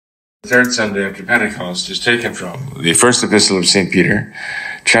The third Sunday after Pentecost is taken from the first epistle of St. Peter,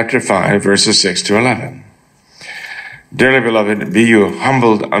 chapter 5, verses 6 to 11. Dearly beloved, be you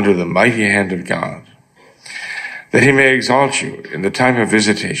humbled under the mighty hand of God, that he may exalt you in the time of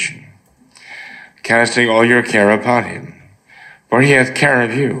visitation, casting all your care upon him, for he hath care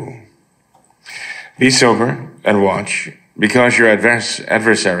of you. Be sober and watch, because your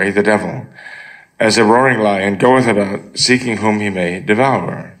adversary, the devil, as a roaring lion, goeth about seeking whom he may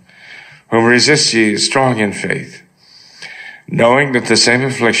devour. Whom resist ye strong in faith, knowing that the same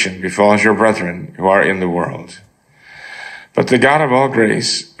affliction befalls your brethren who are in the world. But the God of all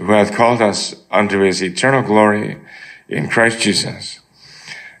grace, who hath called us unto his eternal glory in Christ Jesus,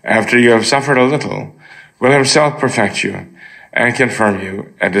 after you have suffered a little, will himself perfect you, and confirm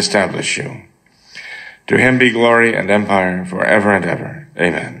you, and establish you. To him be glory and empire forever and ever.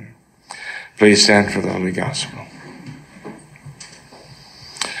 Amen. Please stand for the Holy Gospel.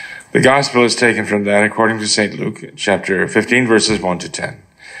 The Gospel is taken from that according to St. Luke, chapter 15, verses 1 to 10.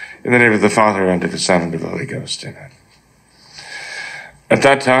 In the name of the Father, and of the Son, and of the Holy Ghost. Amen. At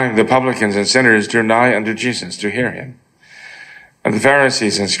that time, the publicans and sinners drew nigh unto Jesus to hear him. And the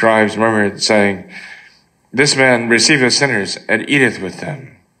Pharisees and scribes murmured, saying, This man receiveth sinners, and eateth with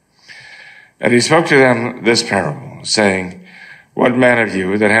them. And he spoke to them this parable, saying, What man of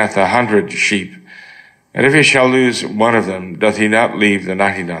you that hath 100 sheep, and if he shall lose one of them, doth he not leave the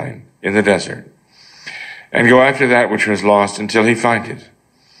 99 in the desert, and go after that which was lost until he find it?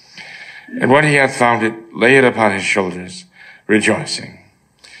 And when he hath found it, lay it upon his shoulders, rejoicing.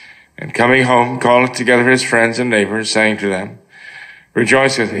 And coming home, calleth together his friends and neighbors, saying to them,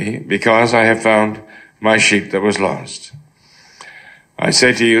 Rejoice with me, because I have found my sheep that was lost. I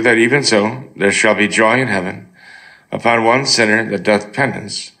say to you that even so, there shall be joy in heaven upon one sinner that doth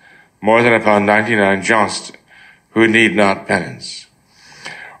penance, more than upon 99 just, who need not penance.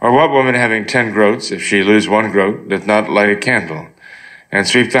 Or what woman having 10 groats, if she lose one groat, doth not light a candle, and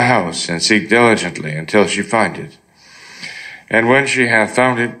sweep the house, and seek diligently until she find it? And when she hath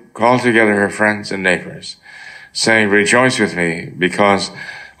found it, call together her friends and neighbors, saying, Rejoice with me, because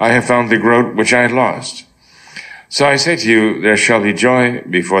I have found the groat which I had lost. So I say to you, there shall be joy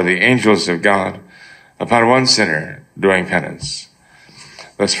before the angels of God upon one sinner doing penance.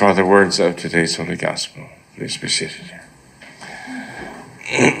 Thus far the words of today's Holy Gospel. Please be seated here.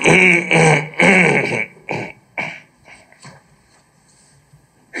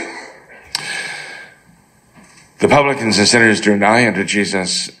 The publicans and sinners drew nigh unto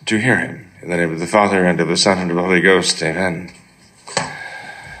Jesus to hear him. In the name of the Father, and of the Son, and of the Holy Ghost. Amen.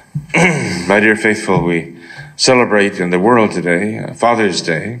 My dear faithful, we celebrate in the world today Father's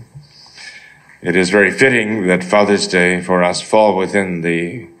Day. It is very fitting that Father's Day for us fall within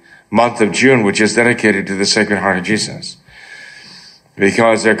the month of June, which is dedicated to the Sacred Heart of Jesus,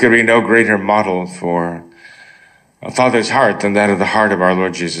 because there could be no greater model for a father's heart than that of the heart of our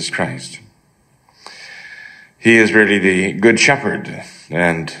Lord Jesus Christ. He is really the Good Shepherd,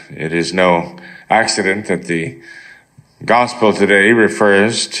 and it is no accident that the Gospel today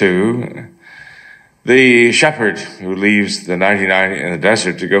refers to the shepherd who leaves the 99 in the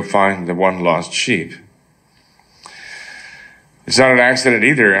desert to go find the one lost sheep. It's not an accident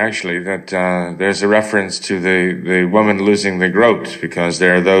either, actually, that there's a reference to the woman losing the groat, because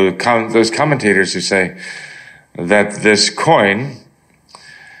there are those commentators who say that this coin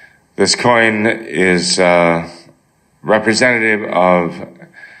is representative of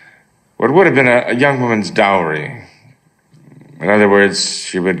what would have been a young woman's dowry. In other words,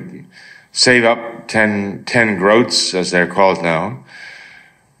 she would save up 10 groats, as they're called now.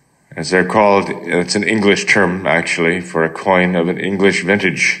 As they're called, it's an English term, actually, for a coin of an English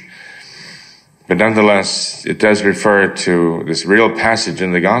vintage. But nonetheless, it does refer to this real passage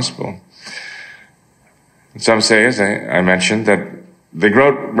in the Gospel. Some say, as I mentioned, that the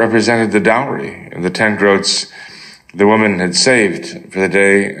groat represented the dowry, and the 10 groats the woman had saved for the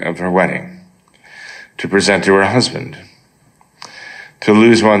day of her wedding to present to her husband. To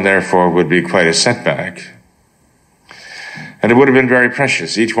lose one, therefore, would be quite a setback. And it would have been very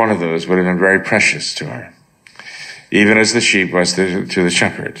precious. Each one of those would have been very precious to her, even as the sheep was to the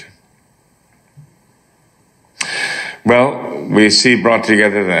shepherd. Well, we see brought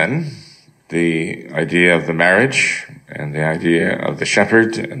together then the idea of the marriage and the idea of the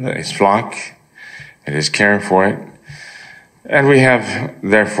shepherd and his flock and his care for it. And we have,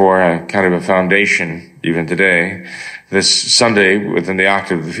 therefore, a kind of a foundation, even today, this Sunday, within the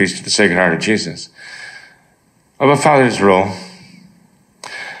octave of the Feast of the Sacred Heart of Jesus, of a father's role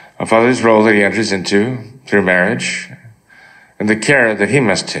that he enters into through marriage, and the care that he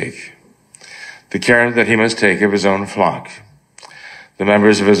must take of his own flock, the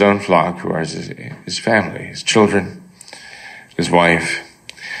members of his own flock, who are his family, his children, his wife.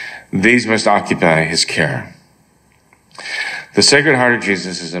 These must occupy his care. The Sacred Heart of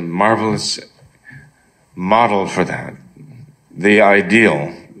Jesus is a marvelous model for that, the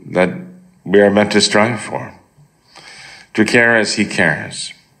ideal that we are meant to strive for, to care as he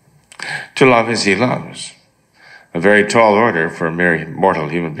cares, to love as he loves. A very tall order for a mere mortal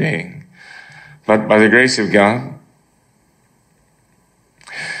human being. But by the grace of God,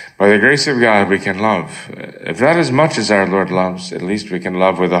 we can love. If not as much as our Lord loves, at least we can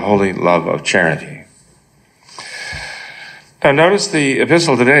love with a holy love of charity. Now notice the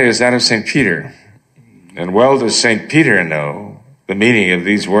epistle today is that of St. Peter. And well does St. Peter know the meaning of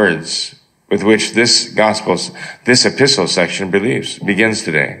these words with which this epistle section begins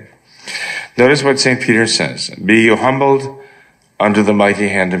today. Notice what St. Peter says, "Be you humbled under the mighty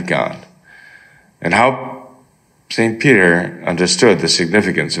hand of God." And how St. Peter understood the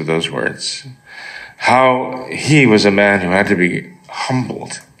significance of those words. How he was a man who had to be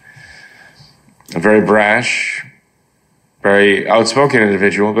humbled. A very brash, very outspoken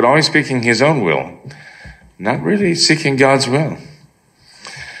individual, but always speaking his own will, not really seeking God's will.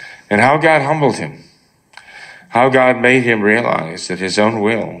 And how God humbled him. How God made him realize that his own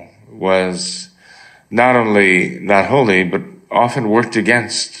will was not only not holy, but often worked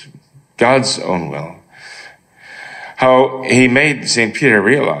against God's own will. How he made St. Peter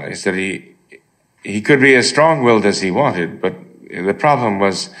realize that he could be as strong-willed as he wanted, but the problem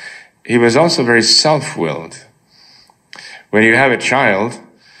was he was also very self-willed. When you have a child,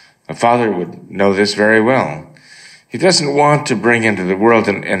 a father would know this very well. He doesn't want to bring into the world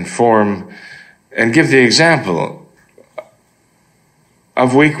and form and give the example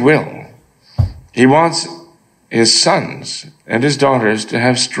of weak will. He wants his sons and his daughters to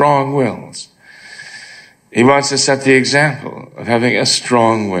have strong wills. He wants to set the example of having a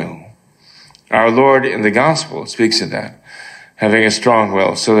strong will. Our Lord in the gospel speaks of that, having a strong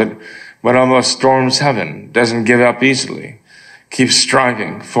will, so that when almost storms heaven, doesn't give up easily, keeps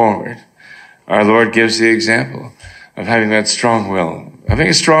striving forward. Our Lord gives the example of having that strong will. Having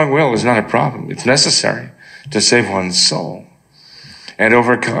a strong will is not a problem. It's necessary to save one's soul and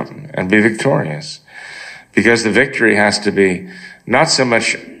overcome and be victorious. Because the victory has to be not so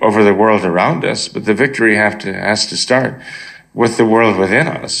much over the world around us, but the victory has to start with the world within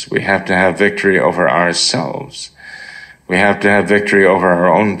us. We have to have victory over ourselves. We have to have victory over our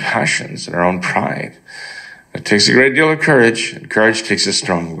own passions and our own pride. It takes a great deal of courage, and courage takes a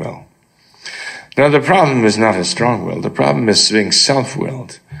strong will. Now, the problem is not a strong will. The problem is being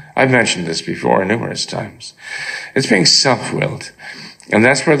self-willed. I've mentioned this before numerous times. It's being self-willed. And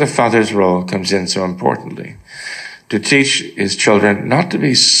that's where the father's role comes in so importantly. To teach his children not to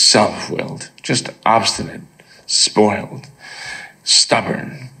be self-willed, just obstinate, spoiled,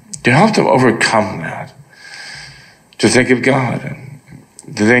 stubborn. To help them overcome that. To think of God, and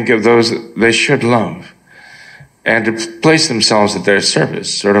to think of those they should love. And to place themselves at their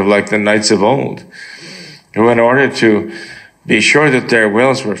service, sort of like the knights of old, who in order to be sure that their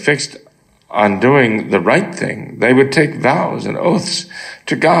wills were fixed on doing the right thing, they would take vows and oaths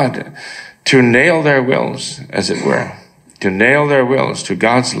to God to nail their wills, as it were, to nail their wills to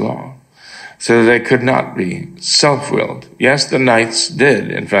God's law, so that they could not be self-willed. Yes, the knights did,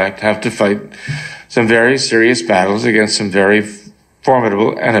 in fact, have to fight some very serious battles against some very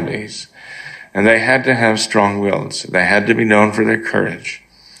formidable enemies. And they had to have strong wills. They had to be known for their courage.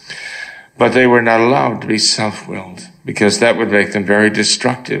 But they were not allowed to be self-willed, because that would make them very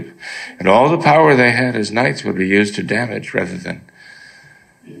destructive. And all the power they had as knights would be used to damage rather than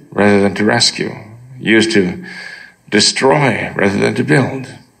to rescue, used to destroy rather than to build.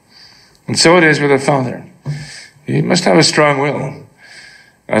 And so it is with a father. He must have a strong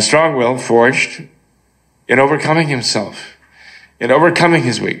will forged in overcoming himself, in overcoming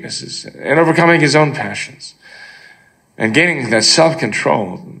his weaknesses, in overcoming his own passions, and gaining that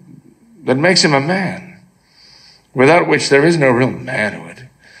self-control that makes him a man, without which there is no real manhood.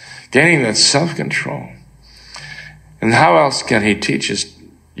 Gaining that self-control. And how else can he teach his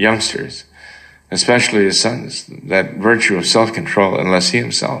youngsters, especially his sons, that virtue of self-control unless he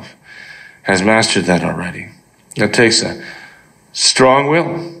himself has mastered that already? It takes a strong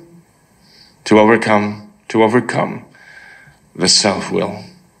will to overcome the self-will.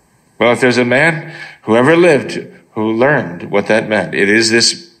 Well, if there's a man who ever lived who learned what that meant, it is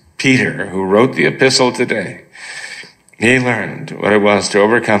this Peter who wrote the epistle today. He learned what it was to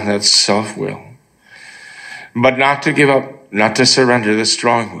overcome that self-will, but not to give up, not to surrender the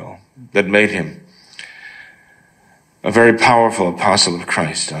strong will that made him a very powerful apostle of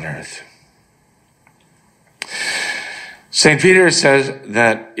Christ on earth. St. Peter says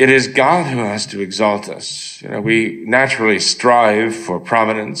that it is God who has to exalt us. We naturally strive for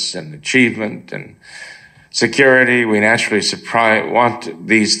prominence and achievement and security. We naturally want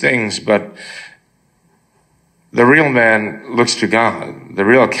these things, but the real man looks to God. The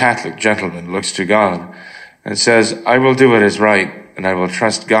real Catholic gentleman looks to God and says, I will do what is right, and I will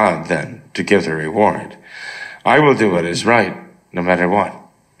trust God then to give the reward. I will do what is right, no matter what.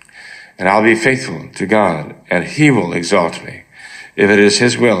 And I'll be faithful to God, and he will exalt me. If it is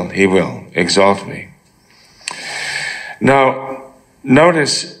his will, he will exalt me. Now,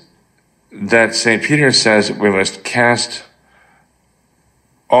 notice that St. Peter says we must cast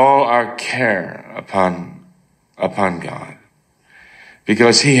all our care upon God,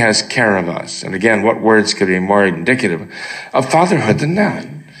 because he has care of us. And again, what words could be more indicative of fatherhood than that?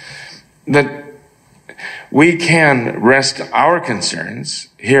 That we can rest our concerns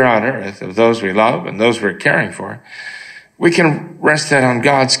here on earth of those we love and those we're caring for. We can rest that on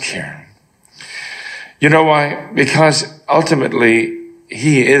God's care. You know why? Because ultimately,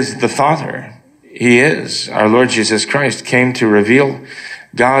 he is the Father. He is. Our Lord Jesus Christ came to reveal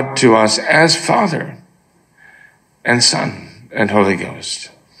God to us as Father and Son and Holy Ghost.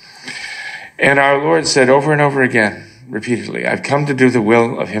 And our Lord said over and over again, repeatedly, I've come to do the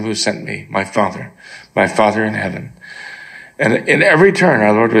will of him who sent me, my Father in heaven. And in every turn,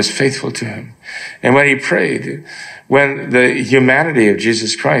 our Lord was faithful to him. And when he prayed, when the humanity of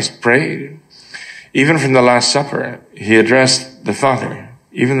Jesus Christ prayed, even from the Last Supper, he addressed the Father,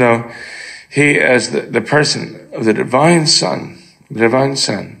 even though he, as the person of the divine Son,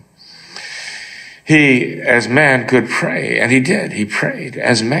 he, as man, could pray, and he did. He prayed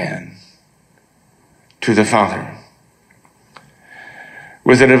as man to the Father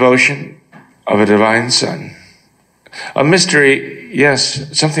with the devotion of a divine Son. A mystery,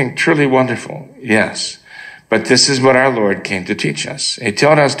 yes, something truly wonderful, yes. But this is what our Lord came to teach us. He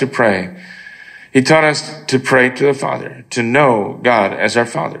taught us to pray. He taught us to pray to the Father, to know God as our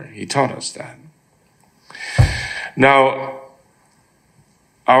Father. He taught us that. Now,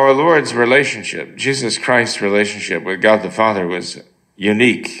 our Lord's relationship, Jesus Christ's relationship with God the Father was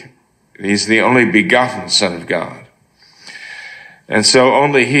unique. He's the only begotten Son of God. And so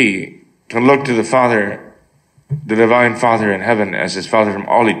only he can look to the Father, the divine Father in heaven, as his Father from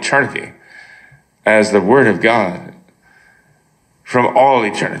all eternity, as the Word of God from all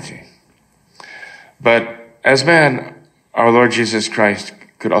eternity. But as man, our Lord Jesus Christ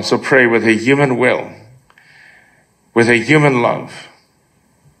could also pray with a human will, with a human love,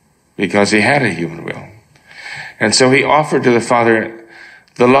 because he had a human will. And so he offered to the Father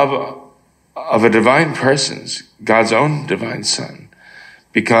the love of a divine person's, God's own divine Son,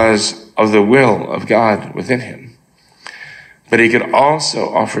 because of the will of God within him. But he could also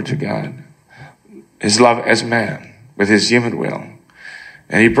offer to God his love as man with his human will.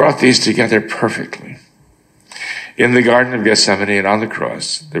 And he brought these together perfectly. In the Garden of Gethsemane and on the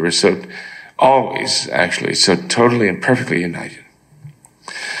cross, they were so totally and perfectly united.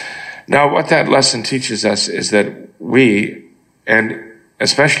 Now, what that lesson teaches us is that we, and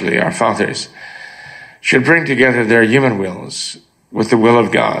especially our fathers, should bring together their human wills with the will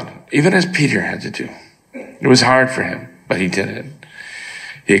of God, even as Peter had to do. It was hard for him, but he did it.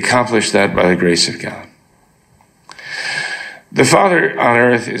 He accomplished that by the grace of God. The Father on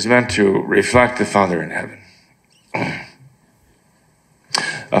earth is meant to reflect the Father in heaven.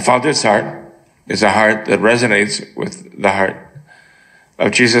 A father's heart is a heart that resonates with the heart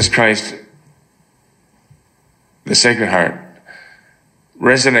of Jesus Christ. The Sacred Heart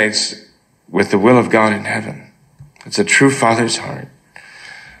resonates with the will of God in heaven. It's a true father's heart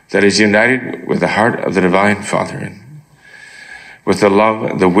that is united with the heart of the divine Father, and with the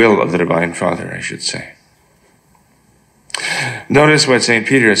love, the will of the divine Father, I should say. Notice what St.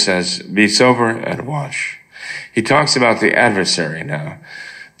 Peter says, be sober and watch. He talks about the adversary now.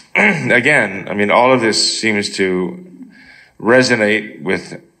 Again, all of this seems to resonate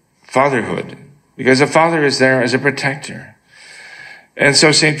with fatherhood, because a father is there as a protector. And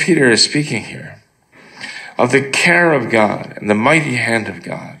so St. Peter is speaking here of the care of God and the mighty hand of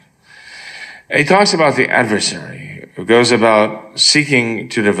God. And he talks about the adversary who goes about seeking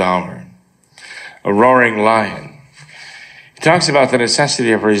to devour, a roaring lion. He talks about the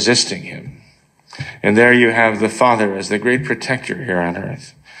necessity of resisting him. And there you have the Father as the great protector here on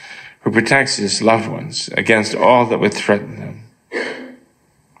earth, who protects his loved ones against all that would threaten them.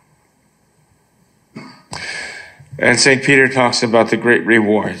 And St. Peter talks about the great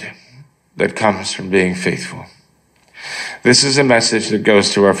reward that comes from being faithful. This is a message that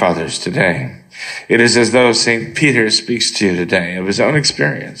goes to our fathers today. It is as though St. Peter speaks to you today of his own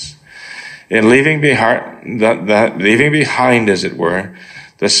experience. in leaving behind, as it were,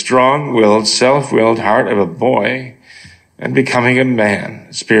 the strong-willed, self-willed heart of a boy and becoming a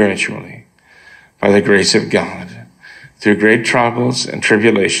man spiritually by the grace of God through great troubles and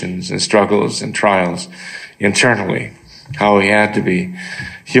tribulations and struggles and trials internally, how he had to be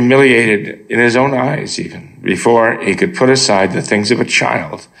humiliated in his own eyes even before he could put aside the things of a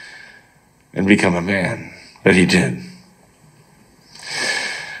child and become a man. But he did.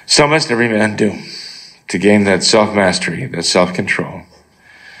 So must every man do to gain that self-mastery, that self-control,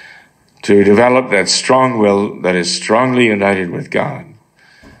 to develop that strong will that is strongly united with God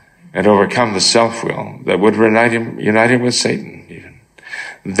and overcome the self-will that would unite him with Satan even.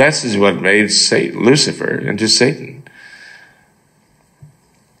 This is what made Lucifer into Satan.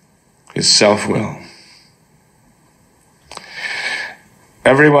 His self-will.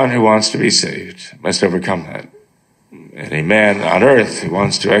 Everyone who wants to be saved must overcome that. Any man on earth who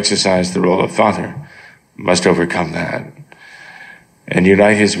wants to exercise the role of father must overcome that and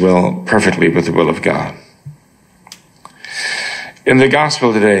unite his will perfectly with the will of God. In the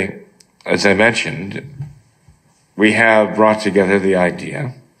gospel today, as I mentioned, we have brought together the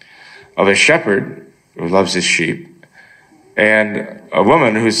idea of a shepherd who loves his sheep and a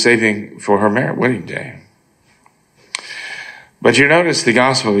woman who's saving for her wedding day. But you notice the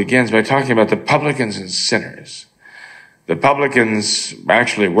gospel begins by talking about the publicans and sinners. The publicans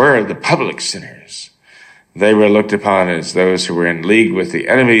actually were the public sinners. They were looked upon as those who were in league with the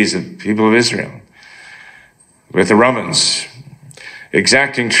enemies of the people of Israel, with the Romans,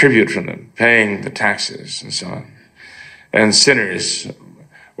 exacting tribute from them, paying the taxes and so on. And sinners,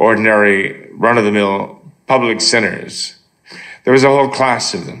 ordinary, run-of-the-mill public sinners. There was a whole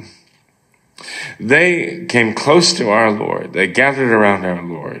class of them. They came close to our Lord. They gathered around our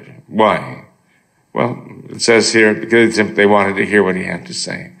Lord. Why? Well, it says here, because they wanted to hear what he had to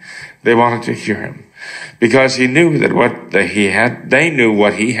say. They wanted to hear him. Because he knew that they knew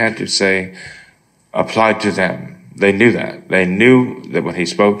what he had to say applied to them. They knew that. They knew that when he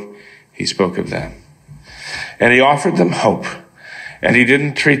spoke of them. And he offered them hope. And he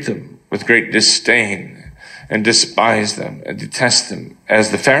didn't treat them with great disdain and despise them and detest them as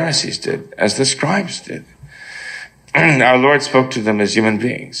the Pharisees did, as the scribes did. Our Lord spoke to them as human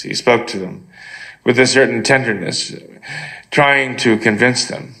beings. He spoke to them with a certain tenderness, trying to convince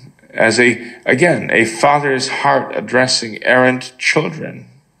them as a father's heart addressing errant children.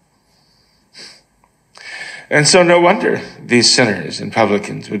 And so no wonder these sinners and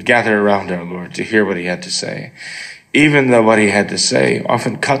publicans would gather around our Lord to hear what he had to say, even though what he had to say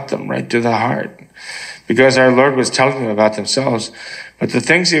often cut them right to the heart, because our Lord was telling them about themselves, but the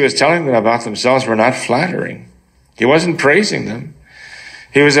things he was telling them about themselves were not flattering. He wasn't praising them.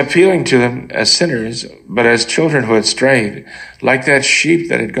 He was appealing to them as sinners, but as children who had strayed, like that sheep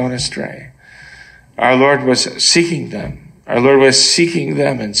that had gone astray. Our Lord was seeking them. Our Lord was seeking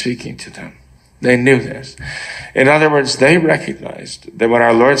them and speaking to them. They knew this. In other words, they recognized that when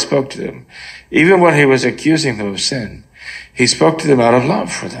our Lord spoke to them, even when he was accusing them of sin, he spoke to them out of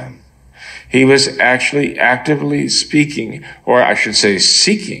love for them. He was actually actively speaking, or I should say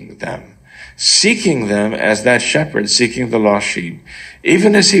seeking them as that shepherd seeking the lost sheep.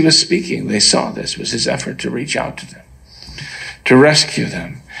 Even as he was speaking, they saw this was his effort to reach out to them, to rescue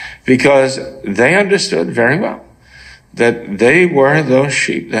them, because they understood very well that they were those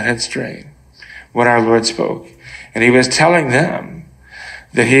sheep that had strayed when our Lord spoke. And he was telling them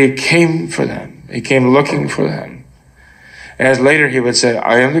that he came for them. He came looking for them. As later he would say,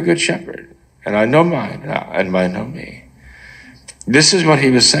 I am the good shepherd, and I know mine, and mine know me. This is what he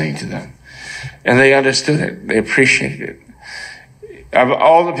was saying to them. And they understood it. They appreciated it. Of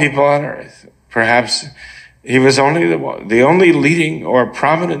all the people on earth, perhaps he was the only leading or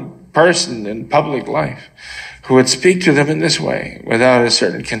prominent person in public life who would speak to them in this way without a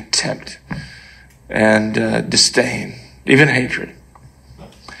certain contempt and disdain, even hatred.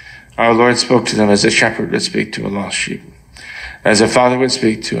 Our Lord spoke to them as a shepherd would speak to a lost sheep, as a father would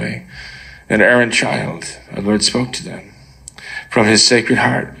speak to an errant child. Our Lord spoke to them from his sacred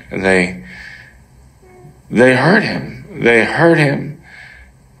heart, and they heard him. They heard him.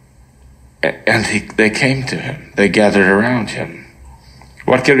 And they came to him. They gathered around him.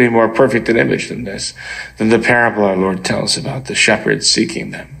 What could be more perfect an image than this, than the parable our Lord tells about the shepherds seeking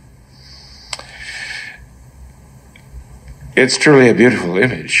them? It's truly a beautiful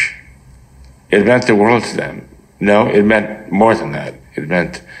image. It meant the world to them. No, it meant more than that. It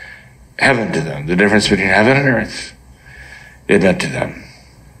meant heaven to them. The difference between heaven and earth, it meant to them.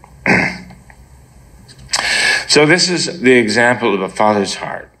 So this is the example of a father's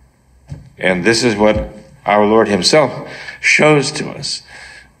heart. And this is what our Lord himself shows to us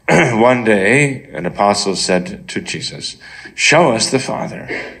One day, an apostle said to Jesus, "Show us the Father."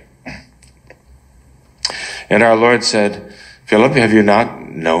 And our Lord said, "Philip, have you not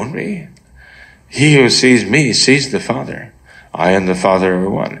known me? He who sees me sees the Father. I and the Father are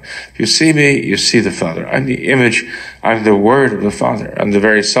one. If you see me, you see the Father. I'm the image, I'm the Word of the Father. I'm the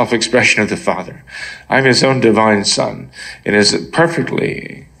very self-expression of the Father. I'm his own divine Son. It is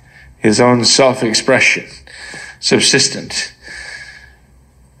perfectly his own self-expression, subsistent.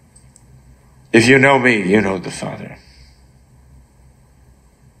 If you know me, you know the Father."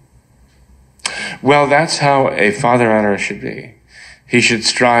 Well, that's how a father on earth should be. He should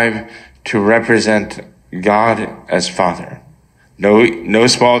strive to represent God as Father. No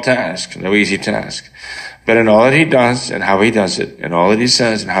small task, no easy task. But in all that he does and how he does it, in all that he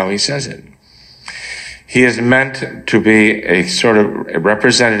says and how he says it, he is meant to be a sort of a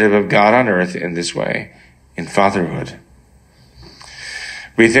representative of God on earth in this way, in fatherhood.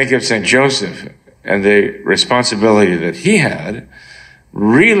 We think of St. Joseph and the responsibility that he had,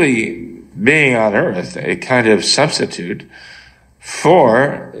 really being on earth a kind of substitute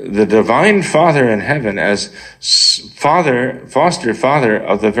for the divine Father in heaven as foster father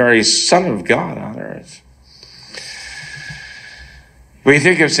of the very Son of God on earth. We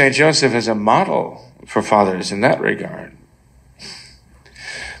think of St. Joseph as a model for fathers in that regard.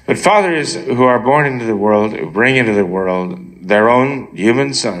 But fathers who are born into the world, who bring into the world their own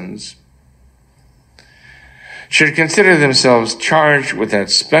human sons, should consider themselves charged with that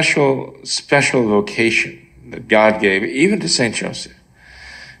special vocation that God gave even to St. Joseph.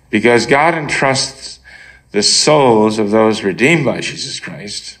 Because God entrusts the souls of those redeemed by Jesus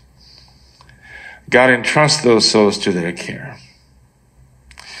Christ. God entrusts those souls to their care.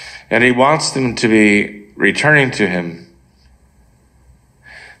 And he wants them to be returning to him,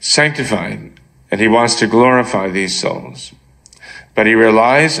 sanctified, and he wants to glorify these souls. But he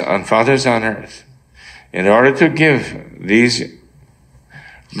relies on fathers on earth in order to give these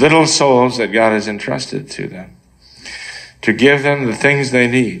little souls that God has entrusted to them, to give them the things they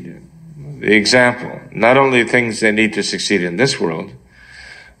need, the example, not only things they need to succeed in this world,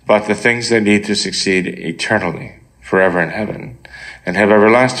 but the things they need to succeed eternally, forever in heaven, and have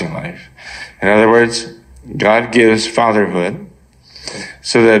everlasting life. In other words, God gives fatherhood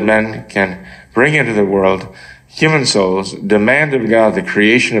so that men can bring into the world human souls, demand of God the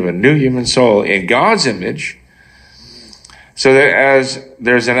creation of a new human soul in God's image, so that as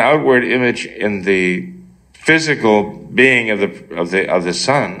there's an outward image in the physical being of the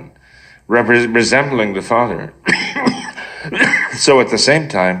Son, resembling the Father, so at the same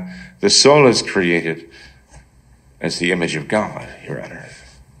time, the soul is created as the image of God here on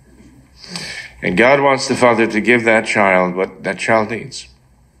earth. And God wants the Father to give that child what that child needs.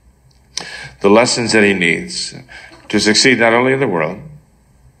 The lessons that he needs to succeed not only in the world,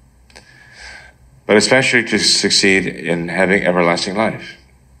 but especially to succeed in having everlasting life.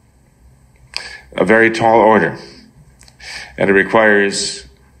 A very tall order, and it requires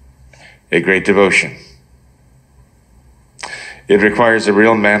a great devotion. It requires a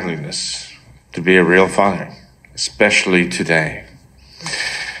real manliness to be a real father, especially today.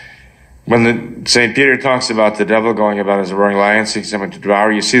 When St. Peter talks about the devil going about as a roaring lion, seeking someone to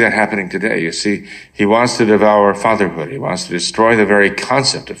devour, you see that happening today. You see, he wants to devour fatherhood. He wants to destroy the very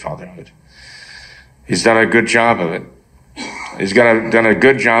concept of fatherhood. He's done a good job of it. He's done a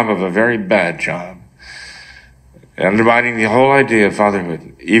good job of a very bad job, undermining the whole idea of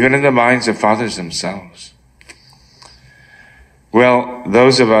fatherhood, even in the minds of fathers themselves. Well,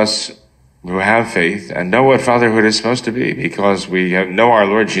 those of us who have faith and know what fatherhood is supposed to be, because we know our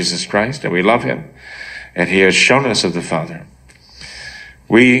Lord Jesus Christ and we love him, and he has shown us of the Father,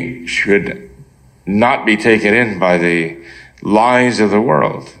 we should not be taken in by the lies of the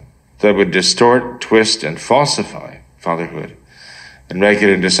world that would distort, twist, and falsify fatherhood and make it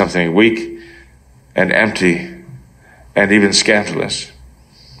into something weak and empty and even scandalous.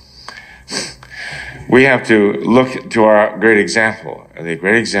 We have to look to our great example, and the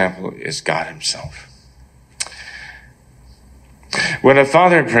great example is God himself. When a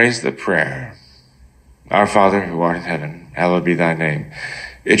father prays the prayer, "Our Father who art in heaven, hallowed be thy name,"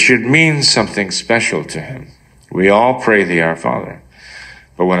 it should mean something special to him. We all pray the Our Father.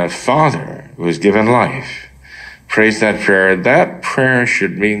 But when a father who is given life prays that prayer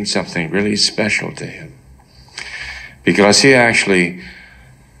should mean something really special to him, because he actually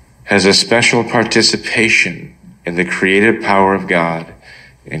has a special participation in the creative power of God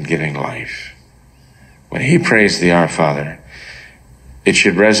in giving life. When he prays the Our Father, it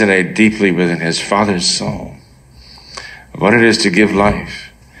should resonate deeply within his Father's soul, what it is to give life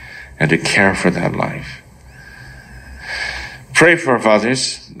and to care for that life. Pray for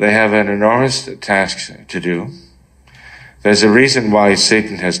fathers. They have an enormous task to do. There's a reason why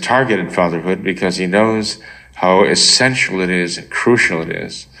Satan has targeted fatherhood, because he knows how essential it is, crucial it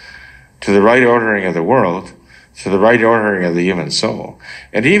is, to the right ordering of the world, to the right ordering of the human soul,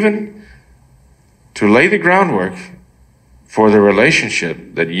 and even to lay the groundwork for the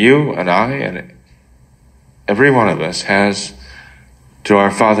relationship that you and I and every one of us has to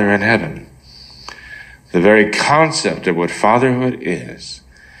our Father in heaven. The very concept of what fatherhood is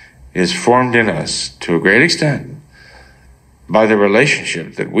formed in us to a great extent by the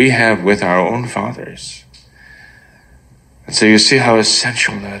relationship that we have with our own fathers. And so you see how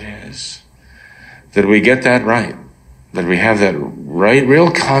essential that is, that we get that right, that we have that right, real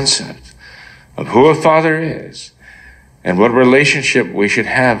concept of who a father is and what relationship we should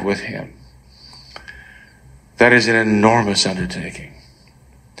have with him. That is an enormous undertaking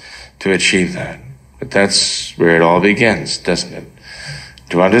to achieve that. But that's where it all begins, doesn't it?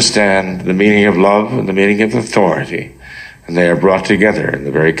 To understand the meaning of love and the meaning of authority. And they are brought together in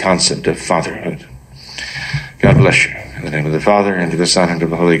the very concept of fatherhood. God bless you. In the name of the Father, and of the Son, and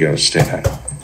of the Holy Ghost. Amen.